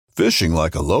Fishing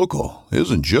like a local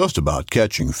isn't just about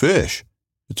catching fish.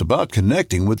 It's about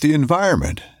connecting with the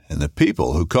environment and the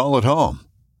people who call it home.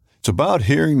 It's about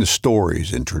hearing the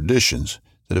stories and traditions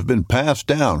that have been passed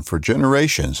down for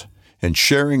generations and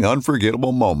sharing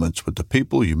unforgettable moments with the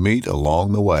people you meet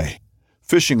along the way.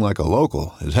 Fishing like a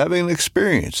local is having an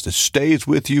experience that stays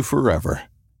with you forever.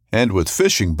 And with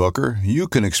Fishing Booker, you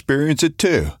can experience it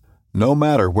too, no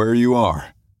matter where you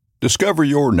are. Discover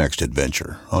your next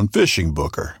adventure on Fishing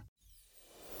Booker.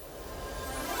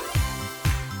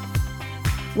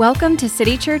 Welcome to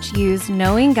City Church U's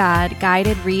Knowing God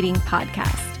Guided Reading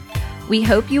Podcast. We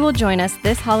hope you will join us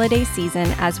this holiday season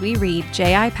as we read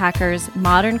J.I. Packer's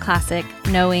modern classic,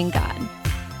 Knowing God.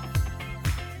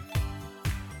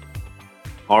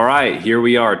 All right, here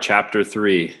we are, chapter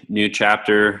 3. New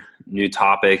chapter, new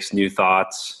topics, new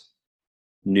thoughts,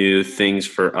 new things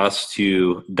for us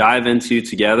to dive into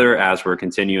together as we're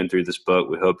continuing through this book.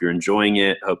 We hope you're enjoying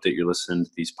it. Hope that you're listening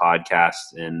to these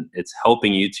podcasts and it's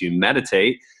helping you to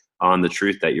meditate on the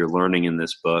truth that you're learning in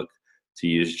this book, to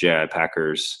use J.I.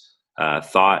 Packer's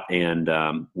thought. And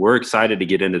we're excited to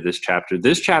get into this chapter.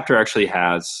 This chapter actually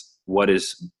has what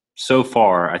is so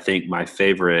far, I think, my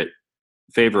favorite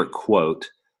quote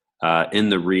in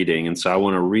the reading. And so I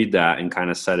want to read that and kind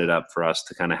of set it up for us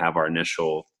to kind of have our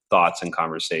initial thoughts and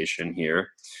conversation here.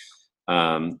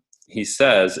 He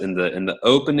says in the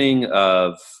opening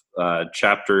of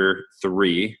chapter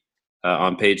 3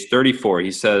 on page 34,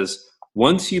 he says,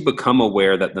 once you become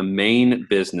aware that the main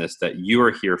business that you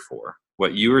are here for,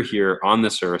 what you are here on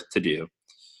this earth to do,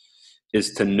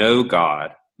 is to know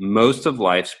God, most of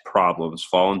life's problems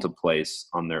fall into place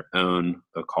on their own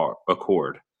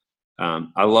accord.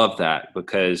 I love that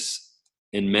because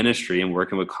in ministry and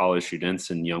working with college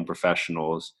students and young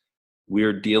professionals,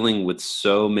 we're dealing with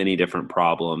so many different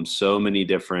problems, so many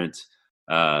different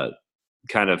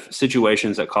kind of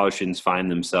situations that college students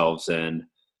find themselves in.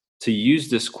 To use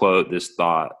this quote, this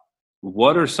thought,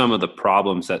 what are some of the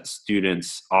problems that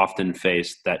students often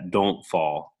face that don't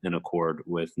fall in accord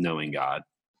with knowing God?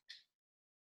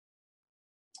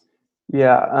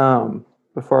 Yeah,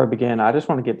 before I begin, I just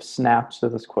want to give snaps to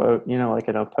this quote, like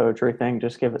in a poetry thing,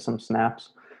 just give it some snaps.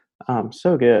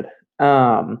 So good.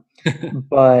 But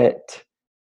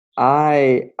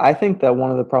I think that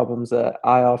one of the problems that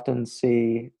I often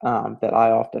see, that I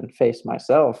often face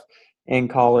myself in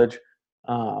college,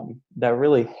 that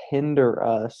really hinder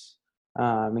us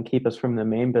and keep us from the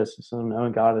main business of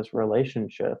knowing God is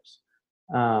relationships.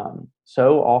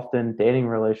 So often dating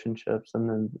relationships and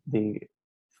then the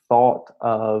thought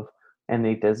of and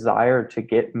the desire to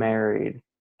get married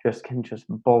can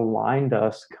blind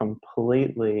us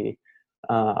completely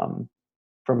from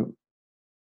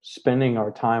spending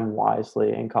our time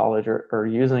wisely in college or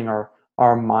using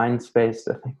our mind space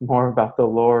to think more about the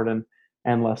Lord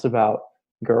and less about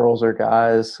girls or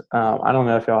guys. I don't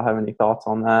know if y'all have any thoughts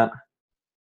on that.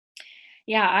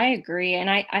 Yeah, I agree. And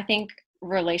I think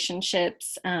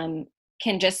relationships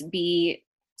can just be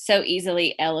so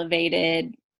easily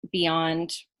elevated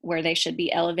beyond where they should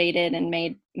be elevated and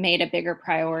made a bigger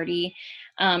priority.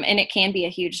 And it can be a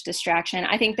huge distraction.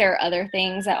 I think there are other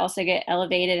things that also get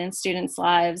elevated in students'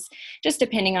 lives, just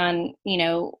depending on,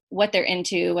 what they're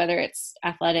into, whether it's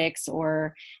athletics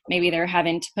or maybe they're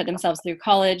having to put themselves through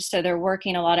college. So they're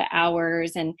working a lot of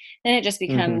hours and then it just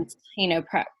becomes,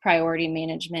 priority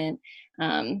management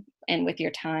and with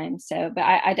your time. So, but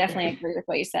I definitely agree with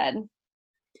what you said.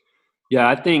 Yeah,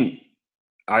 I think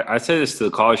I say this to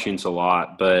the college students a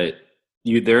lot, but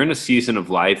they're in a season of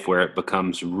life where it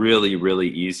becomes really, really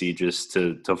easy just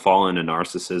to fall into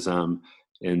narcissism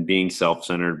and being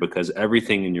self-centered, because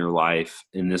everything in your life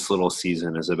in this little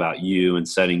season is about you and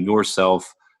setting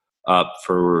yourself up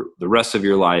for the rest of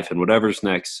your life and whatever's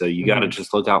next. So you got to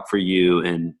just look out for you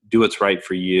and do what's right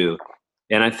for you.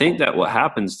 And I think that what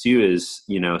happens too is,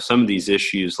 some of these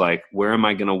issues like, where am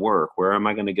I going to work? Where am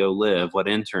I going to go live? What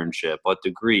internship? What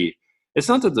degree? It's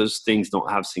not that those things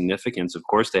don't have significance. Of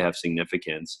course they have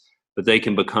significance, but they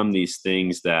can become these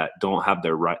things that don't have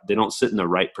they don't sit in the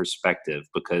right perspective,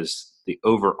 because the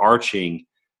overarching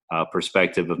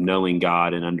perspective of knowing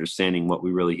God and understanding what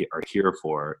we really are here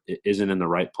for isn't in the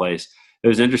right place. It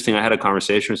was interesting. I had a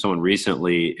conversation with someone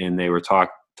recently and they were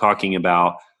talking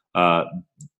about,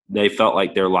 they felt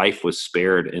like their life was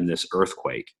spared in this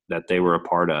earthquake that they were a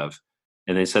part of.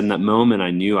 And they said, in that moment,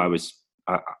 I knew I was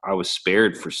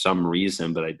spared for some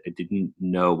reason, but I didn't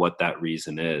know what that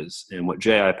reason is. And what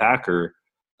J.I. Packer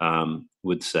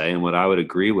would say, and what I would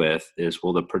agree with, is,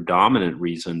 well, the predominant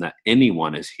reason that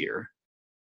anyone is here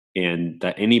and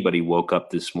that anybody woke up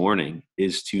this morning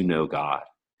is to know God.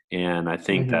 And I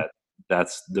think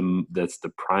that's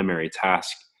the primary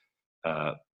task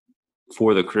uh,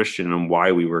 for the Christian and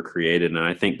why we were created. And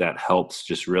I think that helps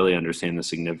just really understand the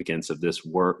significance of this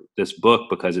book,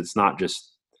 because it's not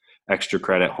just extra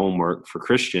credit homework for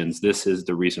Christians. This is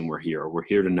the reason we're here. We're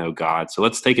here to know God. So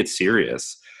let's take it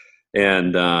serious.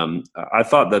 And I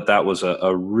thought that was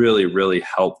a really, really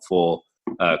helpful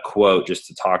quote, just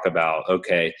to talk about,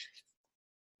 okay,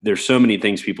 there's so many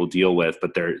things people deal with,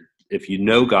 but if you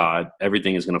know God,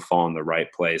 everything is going to fall in the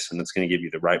right place, and it's going to give you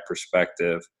the right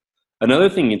perspective. Another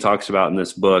thing he talks about in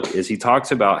this book is he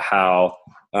talks about how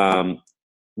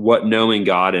what knowing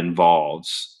God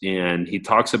involves. And he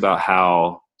talks about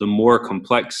how the more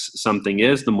complex something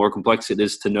is, the more complex it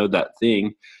is to know that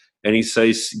thing. And he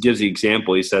gives the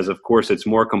example. He says, of course, it's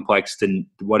more complex than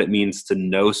what it means to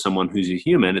know someone who's a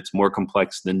human. It's more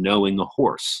complex than knowing a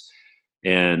horse.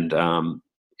 And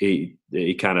he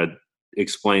kind of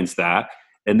explains that.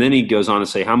 And then he goes on to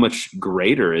say, how much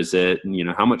greater is it? And,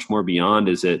 how much more beyond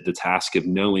is it the task of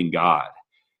knowing God?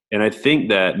 And I think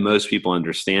that most people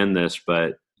understand this,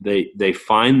 but they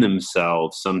find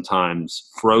themselves sometimes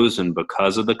frozen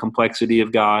because of the complexity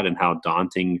of God and how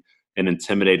daunting and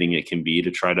intimidating it can be to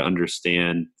try to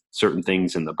understand certain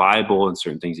things in the Bible and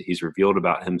certain things that he's revealed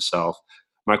about himself.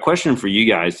 My question for you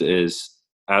guys is,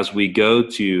 as we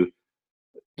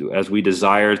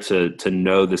desire to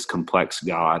know this complex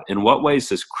God, in what ways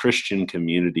does Christian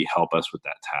community help us with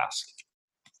that task?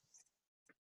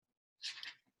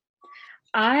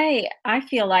 I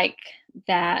feel like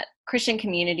that Christian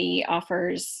community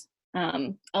offers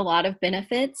a lot of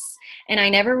benefits, and I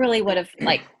never really would have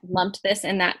lumped this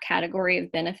in that category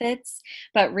of benefits.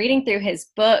 But reading through his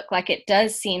book, it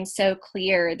does seem so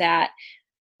clear that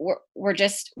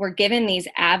we're given these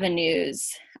avenues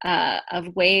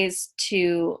of ways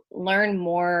to learn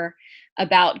more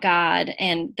about God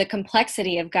and the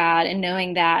complexity of God, and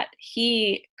knowing that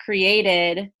He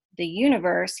created the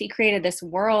universe, He created this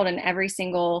world and every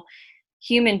single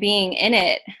human being in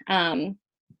it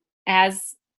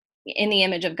as in the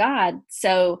image of God.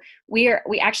 So we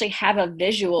actually have a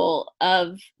visual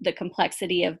of the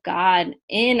complexity of God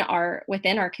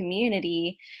within our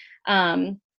community.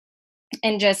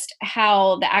 And just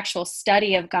how the actual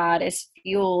study of God is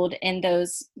fueled in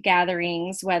those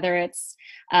gatherings, whether it's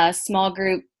small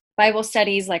group Bible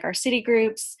studies like our city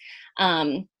groups.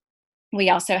 We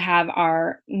also have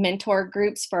our mentor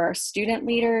groups for our student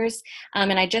leaders.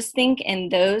 And I just think in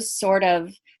those sort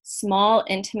of small,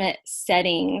 intimate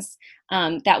settings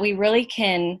that we really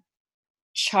can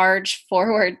charge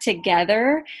forward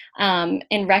together,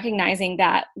 in recognizing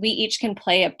that we each can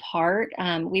play a part.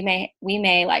 We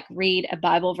may read a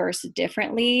Bible verse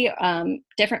differently.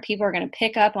 Different people are going to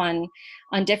pick up on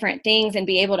different things and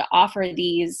be able to offer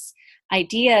these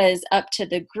ideas up to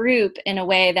the group in a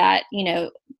way that,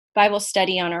 Bible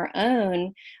study on our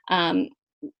own,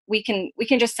 we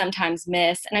can just sometimes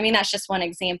miss. And I mean, that's just one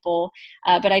example,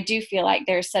 but I do feel like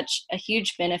there's such a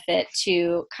huge benefit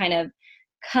to kind of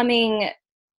coming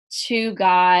to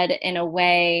God in a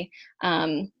way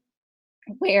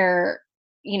where,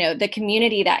 the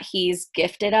community that He's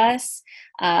gifted us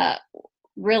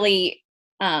really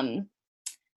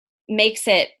makes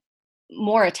it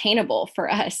more attainable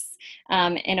for us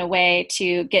in a way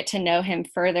to get to know Him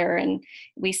further. And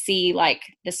we see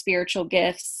the spiritual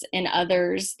gifts in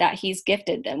others that He's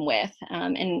gifted them with.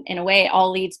 And in a way, it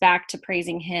all leads back to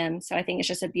praising Him. So I think it's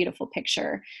just a beautiful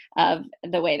picture of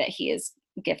the way that He has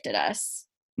gifted us.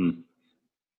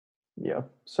 Yeah,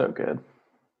 so good.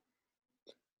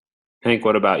 Hank,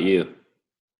 what about you?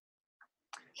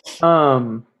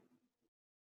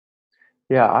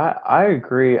 Yeah, I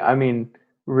agree. I mean,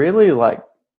 really,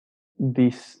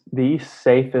 the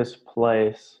safest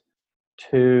place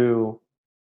to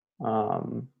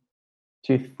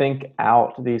think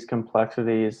out these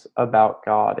complexities about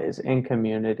God is in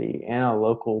community, in a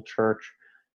local church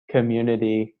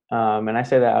community. And I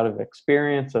say that out of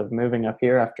experience of moving up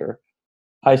here after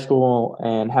high school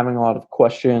and having a lot of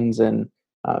questions, and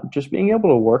just being able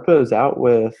to work those out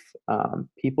with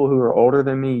people who are older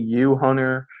than me. You,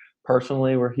 Hunter,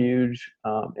 personally were huge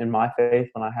in my faith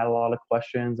when I had a lot of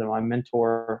questions, and my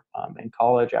mentor in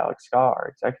college, Alex Scott, our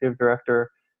executive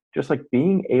director, just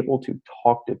being able to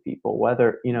talk to people,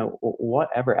 whether,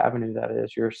 whatever avenue that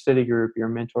is, your city group, your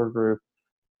mentor group,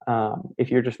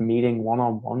 if you're just meeting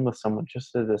one-on-one with someone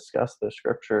just to discuss the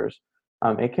scriptures,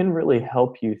 it can really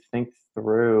help you think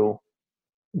through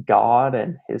God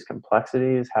and His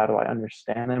complexities. How do I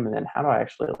understand them? And then how do I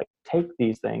actually take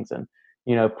these things and,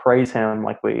 praise Him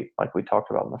like we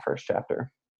talked about in the first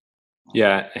chapter?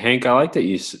 Yeah, Hank, I like that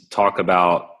you talk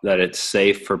about that it's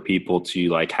safe for people to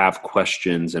like have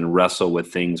questions and wrestle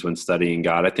with things when studying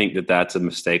God. I think that that's a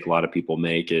mistake a lot of people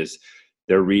make is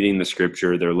they're reading the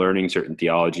scripture, they're learning certain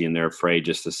theology, and they're afraid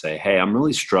just to say, "Hey, I'm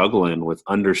really struggling with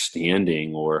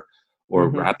understanding or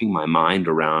Hmm. wrapping my mind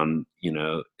around,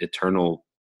 eternal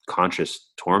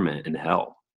conscious torment in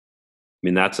hell." I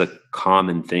mean, that's a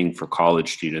common thing for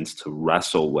college students to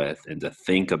wrestle with and to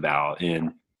think about.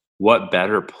 And what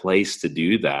better place to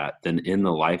do that than in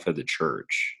the life of the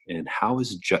church? And how Yeah.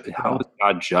 is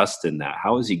God just in that?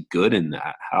 How is He good in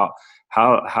that?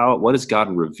 What has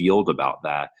God revealed about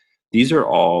that? These are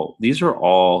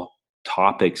all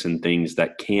topics and things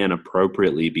that can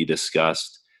appropriately be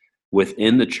discussed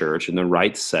within the church in the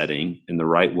right setting, in the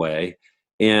right way.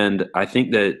 And I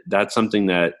think that that's something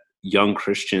that young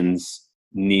Christians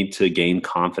need to gain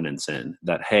confidence in,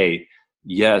 that hey,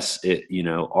 yes,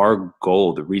 our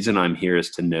goal, the reason I'm here is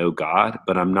to know God,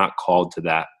 but I'm not called to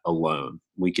that alone.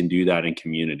 We can do that in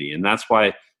community. And that's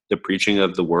why the preaching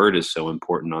of the word is so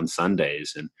important on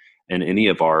Sundays and any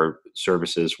of our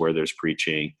services where there's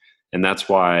preaching. And that's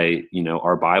why,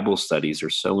 our Bible studies are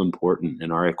so important in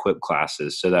our equip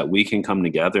classes, so that we can come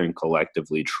together and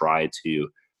collectively try to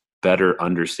better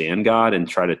understand God and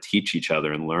try to teach each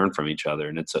other and learn from each other.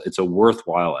 And it's a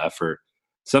worthwhile effort.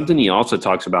 Something he also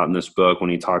talks about in this book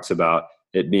when he talks about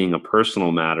it being a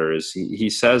personal matter is he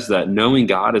says that knowing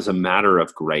God is a matter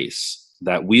of grace,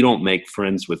 that we don't make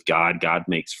friends with God, God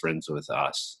makes friends with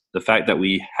us. The fact that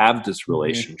we have this Hmm.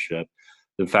 relationship,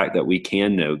 the fact that we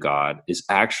can know God is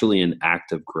actually an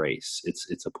act of grace.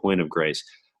 It's a point of grace.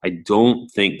 I don't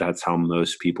think that's how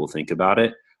most people think about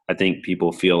it. I think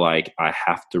people feel like I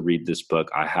have to read this book,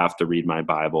 I have to read my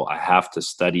Bible, I have to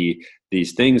study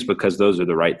these things because those are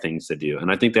the right things to do.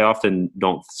 And I think they often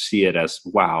don't see it as,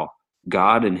 wow,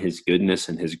 God and his goodness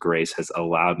and his grace has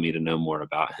allowed me to know more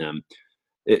about him.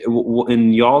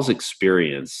 In y'all's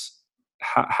experience,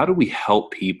 how do we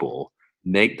help people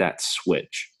make that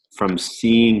switch from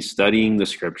studying the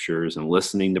scriptures and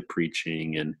listening to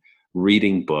preaching and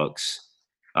reading books?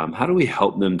 How do we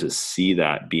help them to see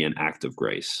that be an act of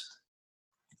grace?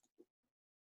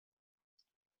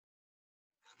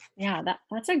 Yeah,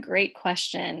 that's a great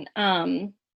question.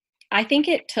 I think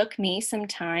it took me some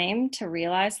time to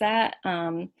realize that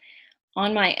on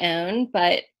my own,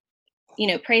 but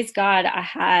praise God,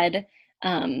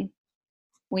 um,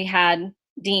 we had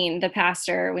Dean, the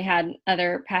pastor, we had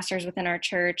other pastors within our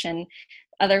church and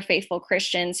other faithful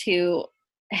Christians who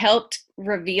helped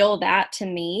reveal that to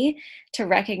me to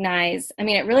recognize. I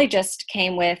mean, it really just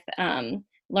came with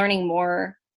learning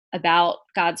more about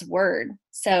God's word.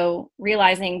 So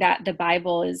realizing that the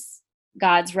Bible is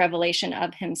God's revelation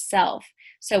of himself.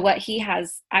 So what he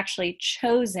has actually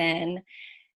chosen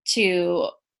to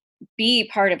be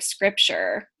part of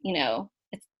scripture,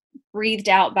 it's breathed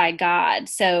out by God.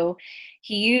 So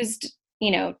he used,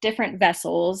 different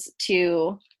vessels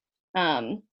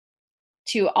um,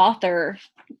 to author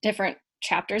different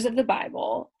chapters of the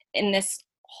Bible in this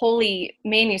holy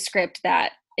manuscript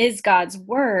that is God's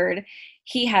word.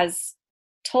 He has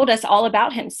told us all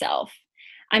about himself.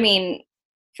 I mean,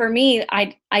 for me,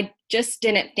 I just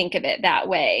didn't think of it that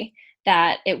way,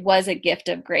 that it was a gift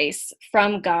of grace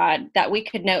from God that we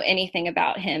could know anything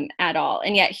about him at all.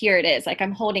 And yet here it is, like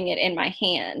I'm holding it in my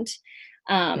hand.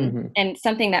 Hmm. And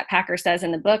something that Packer says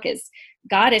in the book is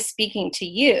God is speaking to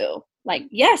you, like,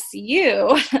 yes,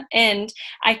 you. And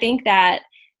I think that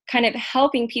kind of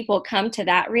helping people come to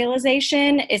that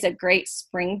realization is a great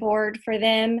springboard for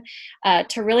them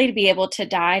to really be able to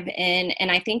dive in.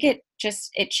 And I think it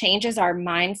changes our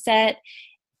mindset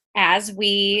as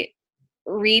we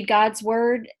read God's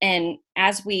word and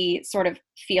as we sort of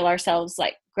feel ourselves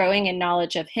like growing in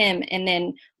knowledge of him. And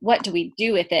then what do we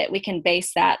do with it? We can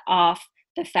base that off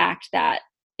the fact that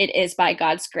it is by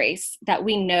God's grace that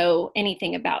we know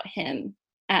anything about him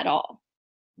at all.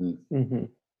 Hmm.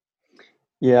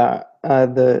 Yeah,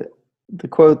 the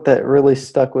quote that really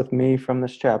stuck with me from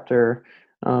this chapter,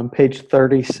 page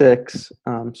 36,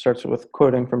 starts with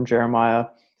quoting from Jeremiah.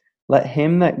 Let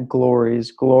him that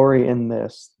glories glory in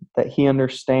this, that he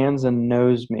understands and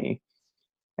knows me.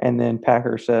 And then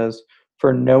Packer says,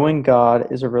 for knowing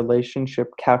God is a relationship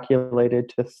calculated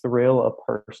to thrill a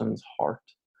person's heart.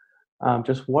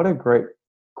 Just what a great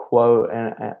quote.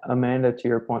 And Amanda, to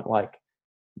your point, like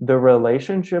the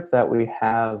relationship that we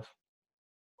have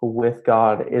with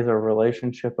God is a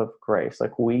relationship of grace.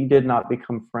 Like we did not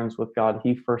become friends with God.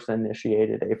 He first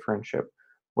initiated a friendship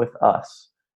with us.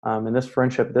 And this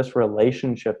friendship, this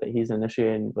relationship that he's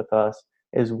initiating with us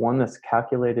is one that's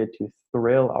calculated to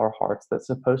thrill our hearts. That's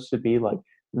supposed to be like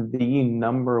the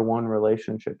number one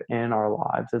relationship in our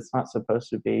lives. It's not supposed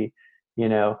to be, you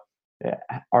know,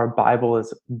 our Bible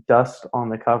is dust on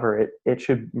the cover. It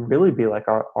should really be like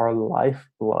our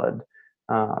lifeblood,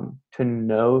 to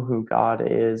know who God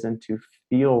is and to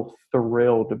feel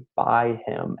thrilled by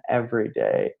Him every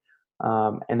day.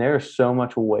 And there's so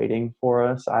much waiting for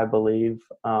us, I believe,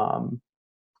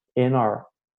 in our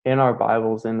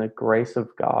Bibles, in the grace of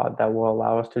God, that will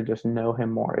allow us to just know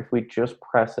Him more. If we just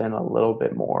press in a little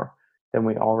bit more than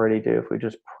we already do, if we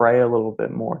just pray a little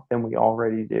bit more than we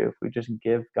already do, if we just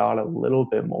give God a little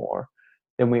bit more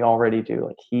than we already do,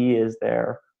 like He is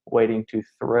there waiting to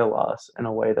thrill us in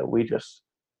a way that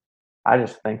I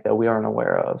just think that we aren't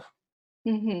aware of.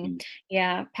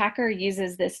 Yeah, Packer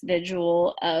uses this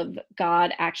visual of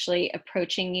God actually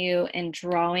approaching you and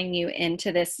drawing you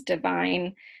into this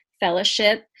divine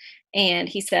fellowship. And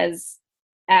he says,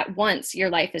 at once your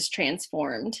life is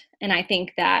transformed. And I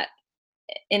think that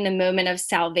in the moment of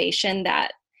salvation,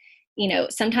 that,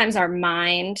 sometimes our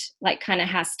mind like kind of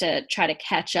has to try to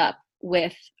catch up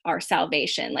with our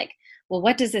salvation. Like, well,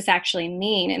 what does this actually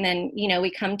mean? And then,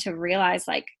 we come to realize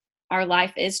like our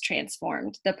life is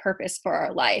transformed. The purpose for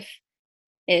our life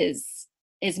is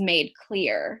made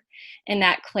clear, and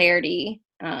that clarity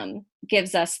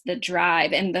gives us the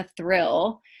drive and the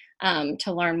thrill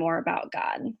to learn more about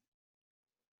God.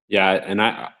 Yeah, and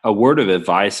a word of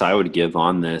advice I would give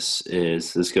on this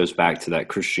goes back to that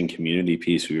Christian community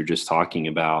piece we were just talking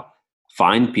about.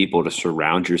 Find people to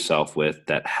surround yourself with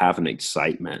that have an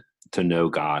excitement to know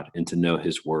God and to know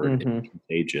His Word. It's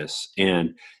contagious.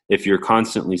 And if you're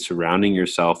constantly surrounding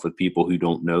yourself with people who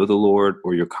don't know the Lord,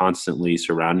 or you're constantly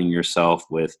surrounding yourself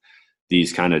with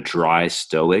these kind of dry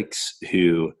stoics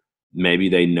who maybe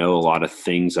they know a lot of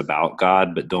things about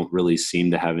God, but don't really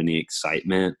seem to have any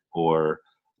excitement or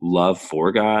love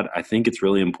for God, I think it's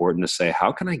really important to say,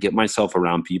 how can I get myself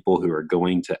around people who are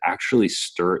going to actually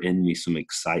stir in me some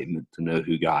excitement to know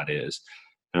who God is?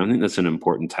 And I think that's an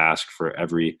important task for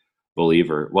every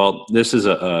believer. Well, this is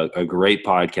a great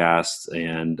podcast,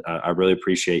 and I really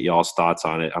appreciate y'all's thoughts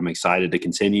on it. I'm excited to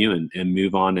continue and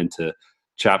move on into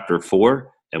chapter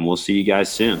 4, and we'll see you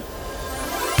guys soon.